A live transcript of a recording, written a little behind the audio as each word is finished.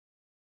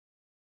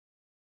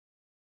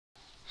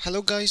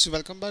Hello guys,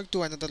 welcome back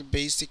to another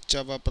basic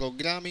Java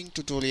programming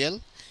tutorial.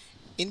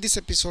 In this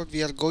episode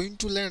we are going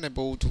to learn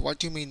about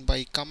what you mean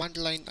by command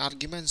line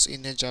arguments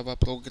in a Java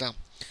program.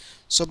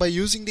 So by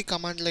using the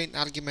command line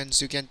arguments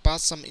you can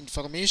pass some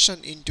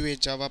information into a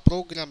Java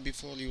program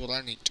before you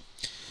run it.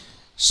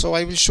 So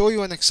I will show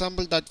you an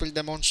example that will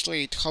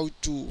demonstrate how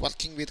to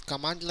working with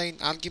command line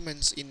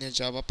arguments in a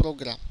Java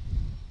program.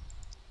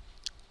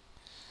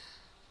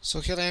 So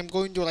here I am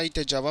going to write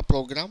a Java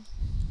program,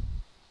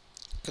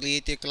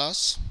 create a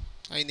class.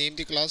 I name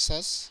the class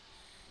as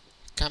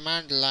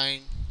command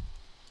line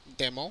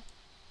demo.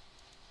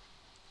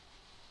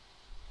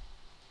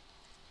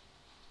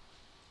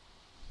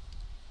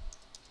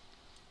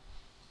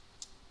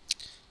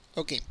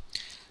 Okay,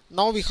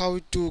 now we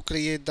have to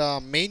create the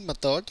main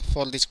method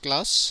for this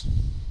class.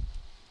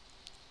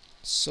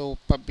 So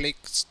public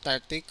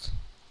static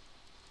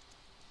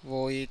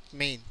void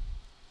main.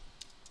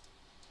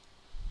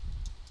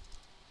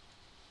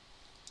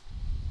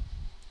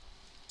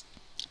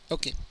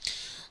 Okay,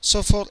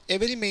 so for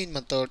every main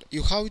method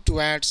you have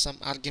to add some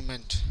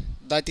argument,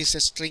 that is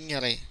a string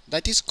array,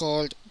 that is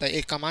called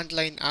a command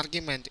line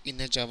argument in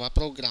a Java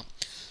program.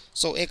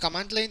 So a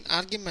command line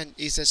argument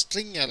is a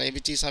string array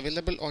which is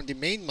available on the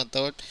main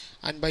method,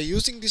 and by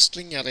using this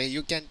string array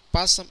you can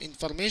pass some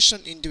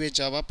information into a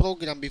Java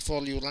program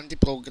before you run the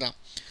program.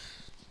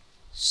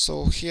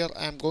 So here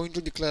I am going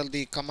to declare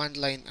the command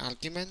line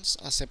arguments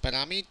as a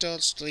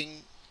parameter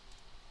string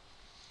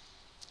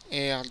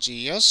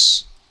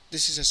args.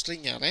 This is a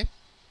string array.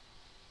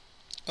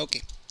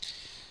 Okay,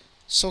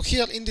 so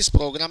here in this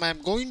program I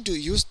am going to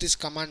use this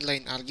command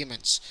line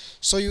arguments.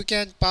 So you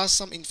can pass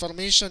some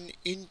information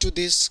into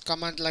this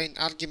command line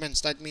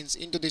arguments, that means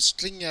into this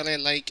string array,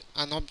 like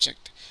an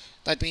object.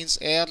 That means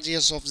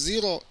args of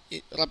 0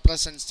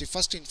 represents the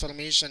first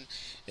information,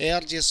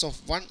 args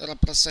of 1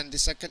 represents the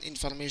second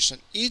information.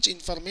 Each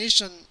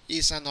information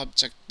is an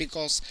object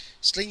because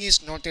string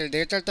is not a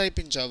data type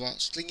in Java,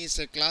 string is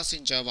a class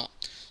in Java.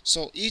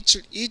 So each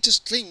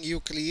string you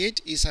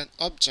create is an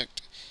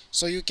object.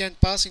 So you can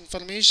pass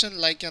information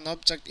like an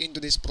object into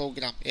this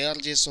program.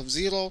 args of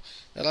 0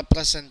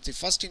 represents the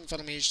first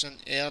information,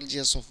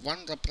 args of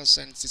 1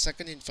 represents the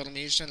second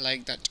information,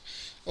 like that.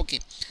 Okay,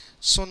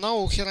 so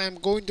now here I am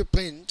going to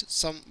print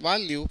some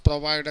value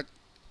provided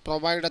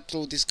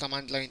through this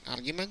command line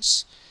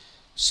arguments.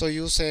 So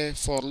use a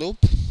for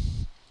loop.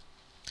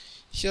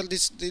 Here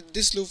this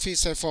loop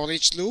is a for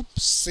each loop,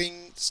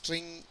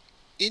 string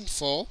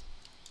info,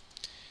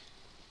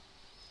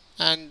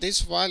 and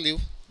this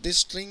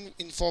string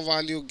info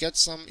value gets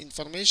some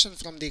information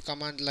from the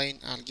command line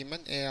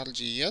argument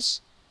args.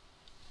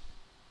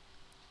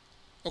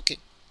 Okay,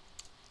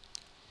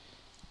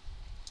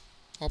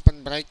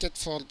 open bracket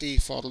for the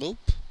for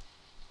loop.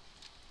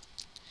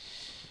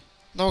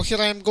 Now here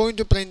I am going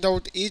to print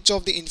out each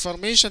of the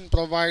information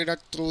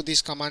provided through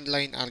this command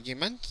line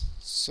argument.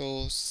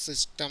 So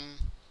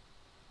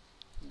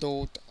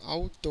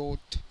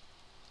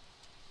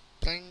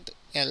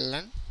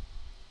system.out.println.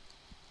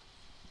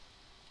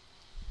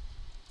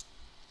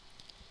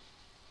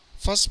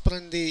 First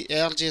print the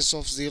args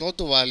of 0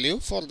 to value.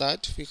 For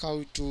that we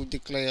have to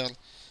declare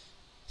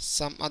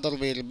some other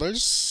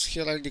variables.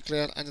 Here I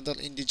declare another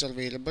integer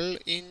variable,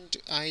 int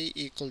I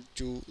equal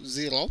to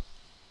 0.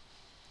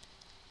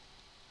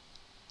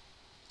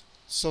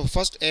 So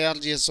first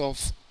args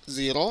of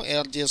 0,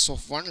 args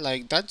of 1,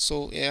 like that.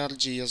 So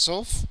args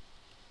of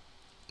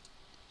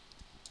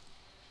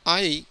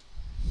I,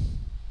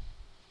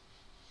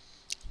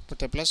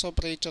 put a plus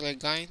operator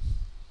again.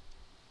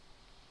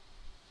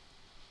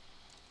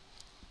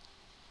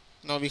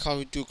 Now we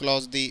have to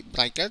close the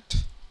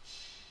bracket,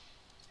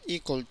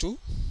 equal to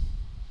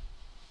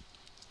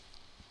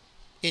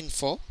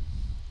info,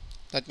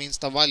 that means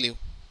the value,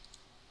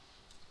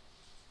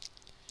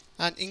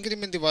 and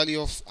increment the value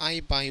of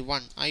I by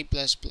 1, I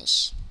plus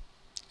plus.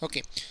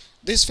 Okay,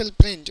 this will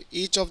print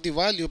each of the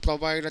value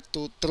provided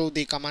through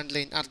the command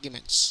line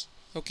arguments.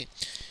 Okay,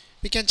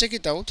 we can check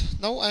it out.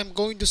 Now I am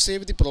going to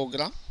save the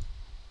program.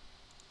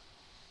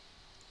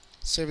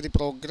 Save the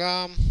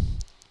program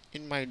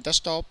in my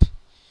desktop.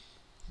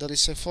 There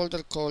is a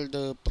folder called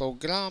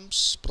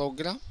programs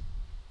program.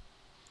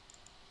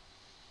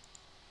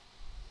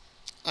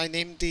 I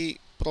named the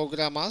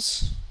program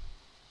as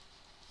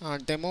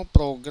demo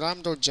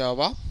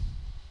program.java.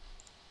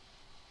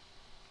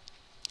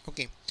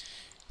 Okay,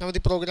 now the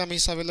program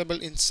is available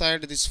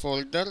inside this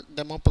folder,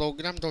 demo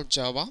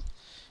program.java.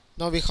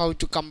 Now we have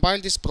to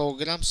compile this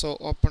program. So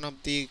open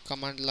up the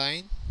command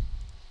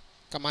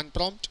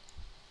prompt.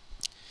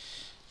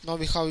 Now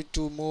we have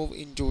to move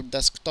into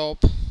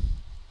desktop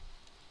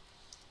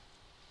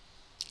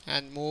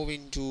and move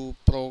into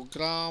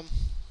program.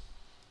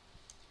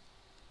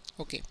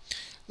 Okay,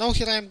 now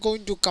here I am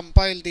going to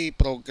compile the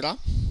program.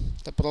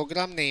 The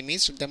program name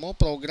is demo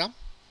program.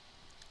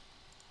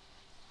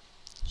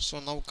 So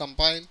now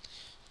compile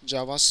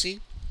javac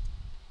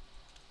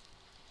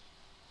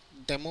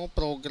demo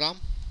program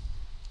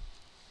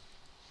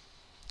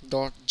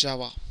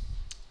 .java.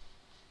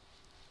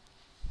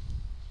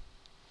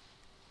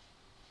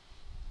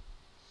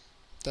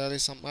 there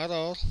is some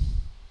error.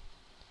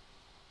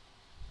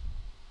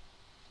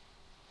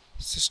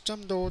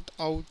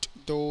 System.out.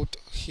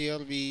 Here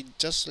we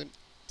just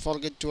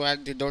forget to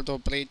add the dot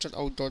operator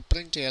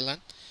out.println.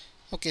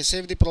 Okay,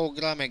 save the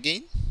program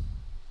again,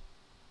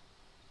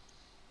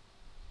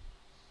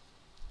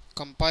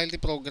 compile the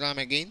program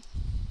again.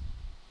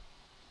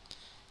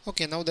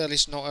 Okay, now there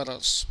is no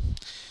errors.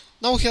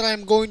 Now here I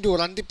am going to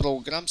run the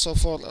program. So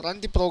for run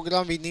the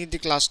program we need the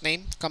class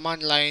name,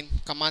 command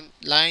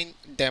line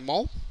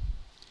demo.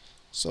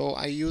 So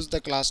I use the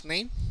class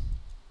name.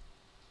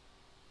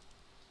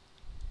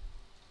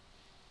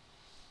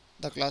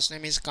 The class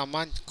name is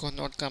command,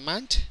 not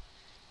command.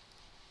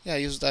 Yeah,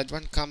 use that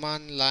one,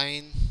 command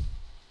line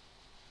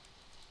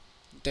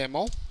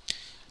demo.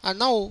 And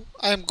now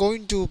I am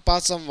going to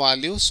pass some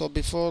value. So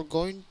before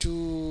going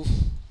to,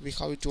 we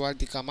have to add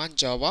the command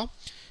Java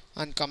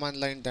and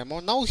command line demo.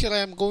 Now here I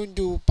am going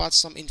to pass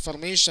some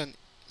information,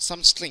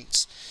 some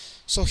strings.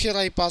 So here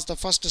I pass the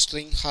first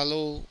string,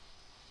 hello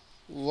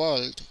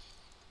world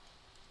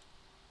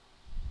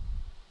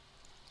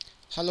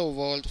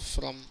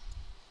from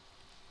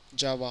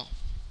Java.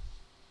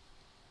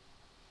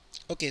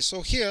 Okay,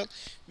 so here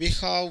we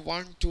have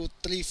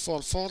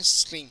 4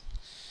 string.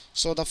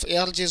 So the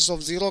args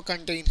of 0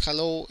 contain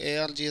hello,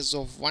 args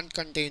of 1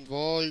 contain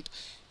world,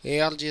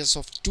 args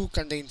of 2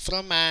 contain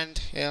from, and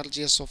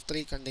args of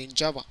 3 contain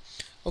Java.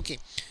 Okay,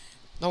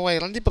 now I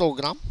run the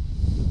program.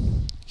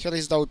 Here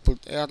is the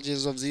output,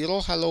 args of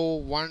 0 hello,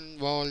 1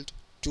 world,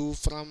 2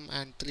 from,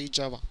 and 3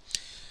 Java.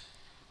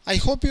 I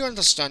hope you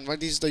understand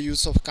what is the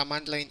use of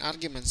command line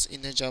arguments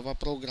in a Java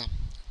program.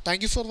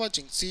 Thank you for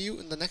watching. See you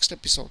in the next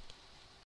episode.